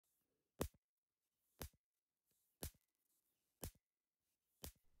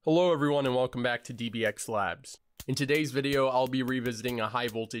Hello everyone and welcome back to DBX Labs. In today's video, I'll be revisiting a high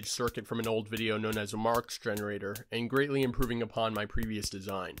voltage circuit from an old video known as a Marx Generator and greatly improving upon my previous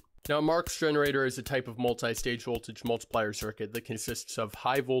design. Now, a Marx Generator is a type of multi-stage voltage multiplier circuit that consists of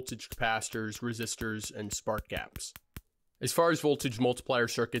high voltage capacitors, resistors, and spark gaps. As far as voltage multiplier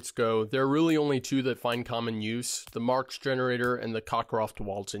circuits go, there are really only two that find common use, the Marx Generator and the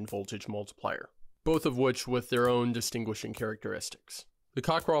Cockcroft-Walton voltage multiplier, both of which with their own distinguishing characteristics. The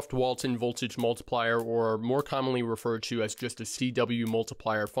Cockcroft-Walton voltage multiplier, or more commonly referred to as just a CW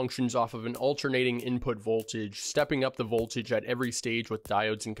multiplier, functions off of an alternating input voltage, stepping up the voltage at every stage with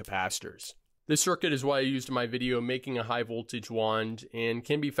diodes and capacitors. This circuit is what I used in my video making a high voltage wand, and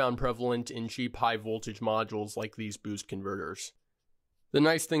can be found prevalent in cheap high voltage modules like these boost converters. The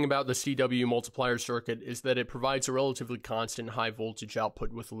nice thing about the CW multiplier circuit is that it provides a relatively constant high voltage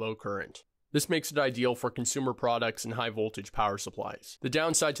output with low current. This makes it ideal for consumer products and high voltage power supplies. The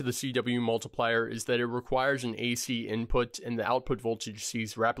downside to the CW multiplier is that it requires an AC input and the output voltage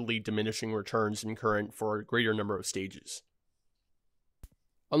sees rapidly diminishing returns in current for a greater number of stages.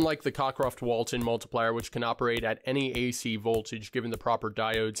 Unlike the Cockcroft-Walton multiplier, which can operate at any AC voltage given the proper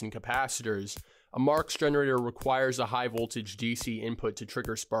diodes and capacitors, a Marx Generator requires a high voltage DC input to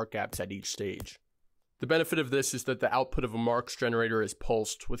trigger spark gaps at each stage. The benefit of this is that the output of a Marx Generator is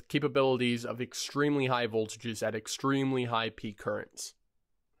pulsed, with capabilities of extremely high voltages at extremely high peak currents.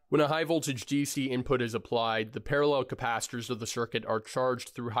 When a high voltage DC input is applied, the parallel capacitors of the circuit are charged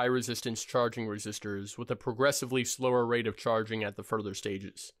through high resistance charging resistors with a progressively slower rate of charging at the further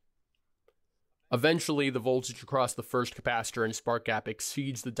stages. Eventually, the voltage across the first capacitor and spark gap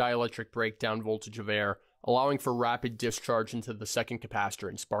exceeds the dielectric breakdown voltage of air, allowing for rapid discharge into the second capacitor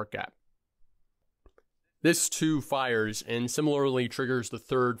and spark gap. This too fires and similarly triggers the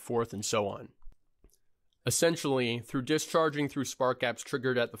third, fourth, and so on. Essentially, through discharging through spark gaps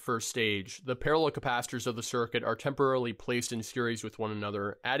triggered at the first stage, the parallel capacitors of the circuit are temporarily placed in series with one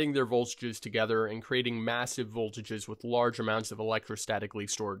another, adding their voltages together and creating massive voltages with large amounts of electrostatically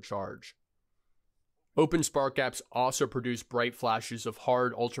stored charge. Open spark gaps also produce bright flashes of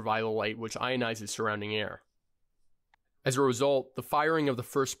hard ultraviolet light which ionizes surrounding air. As a result, the firing of the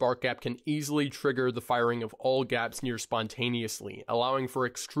first spark gap can easily trigger the firing of all gaps near spontaneously, allowing for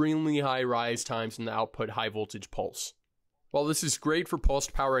extremely high rise times in the output high voltage pulse. While this is great for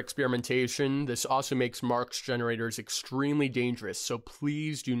pulsed power experimentation, this also makes Marx generators extremely dangerous, so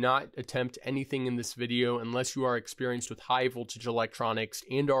please do not attempt anything in this video unless you are experienced with high voltage electronics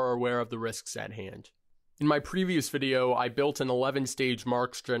and are aware of the risks at hand. In my previous video, I built an 11-stage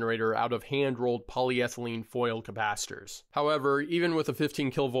Marx generator out of hand-rolled polyethylene foil capacitors. However, even with a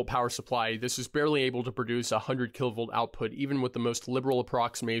 15 kV power supply, this is barely able to produce a 100 kV output even with the most liberal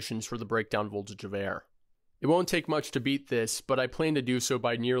approximations for the breakdown voltage of air. It won't take much to beat this, but I plan to do so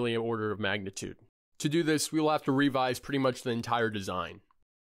by nearly an order of magnitude. To do this, we will have to revise pretty much the entire design.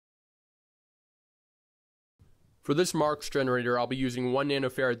 For this Marx generator, I'll be using 1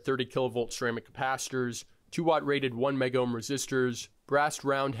 nanofarad 30 kV ceramic capacitors, 2 watt rated 1 megohm resistors, brass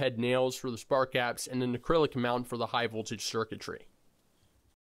round head nails for the spark gaps, and an acrylic mount for the high voltage circuitry.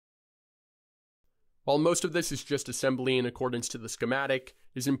 While most of this is just assembly in accordance to the schematic,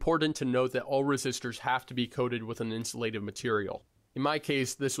 it is important to note that all resistors have to be coated with an insulative material. In my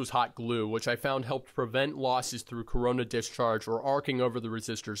case, this was hot glue, which I found helped prevent losses through corona discharge or arcing over the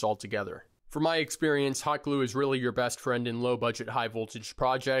resistors altogether. From my experience, hot glue is really your best friend in low-budget, high-voltage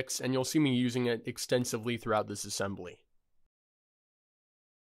projects, and you'll see me using it extensively throughout this assembly.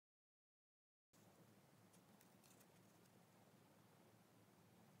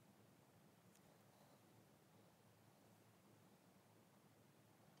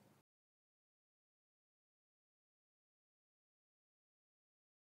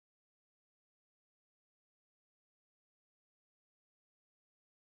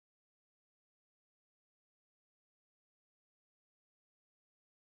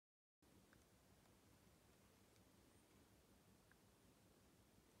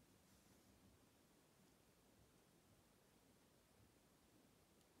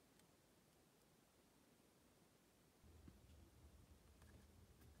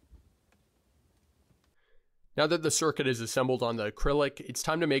 Now that the circuit is assembled on the acrylic, it's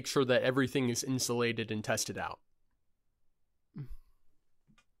time to make sure that everything is insulated and tested out.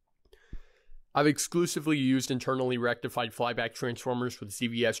 I've exclusively used internally rectified flyback transformers with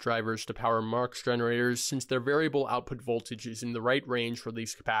ZVS drivers to power Marx generators since their variable output voltage is in the right range for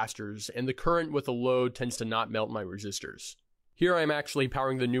these capacitors, and the current with a load tends to not melt my resistors. Here I am actually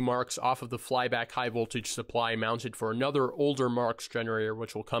powering the new Marx off of the flyback high voltage supply mounted for another older Marx generator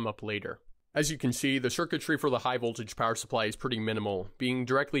which will come up later. As you can see, the circuitry for the high voltage power supply is pretty minimal, being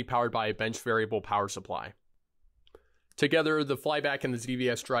directly powered by a bench variable power supply. Together, the flyback and the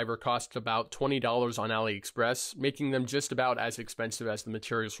ZVS driver cost about $20 on AliExpress, making them just about as expensive as the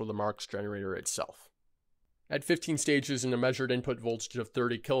materials for the Marx generator itself. At 15 stages and a measured input voltage of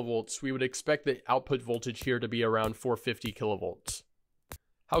 30 kilovolts, we would expect the output voltage here to be around 450 kilovolts.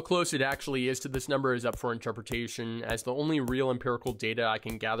 How close it actually is to this number is up for interpretation, as the only real empirical data I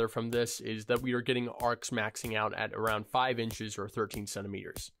can gather from this is that we are getting arcs maxing out at around 5 inches or 13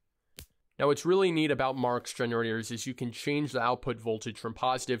 centimeters. Now what's really neat about Marx generators is you can change the output voltage from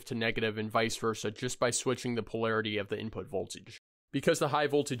positive to negative and vice versa just by switching the polarity of the input voltage. Because the high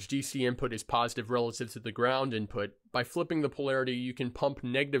voltage DC input is positive relative to the ground input, by flipping the polarity you can pump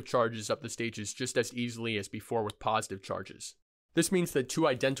negative charges up the stages just as easily as before with positive charges. This means that two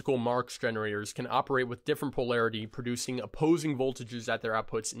identical Marx generators can operate with different polarity, producing opposing voltages at their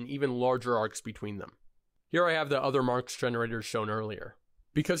outputs and even larger arcs between them. Here I have the other Marx generators shown earlier.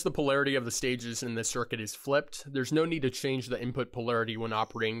 Because the polarity of the stages in this circuit is flipped, there's no need to change the input polarity when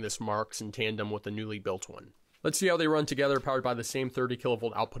operating this Marx in tandem with the newly built one. Let's see how they run together powered by the same 30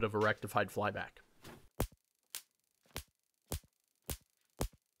 kilovolt output of a rectified flyback.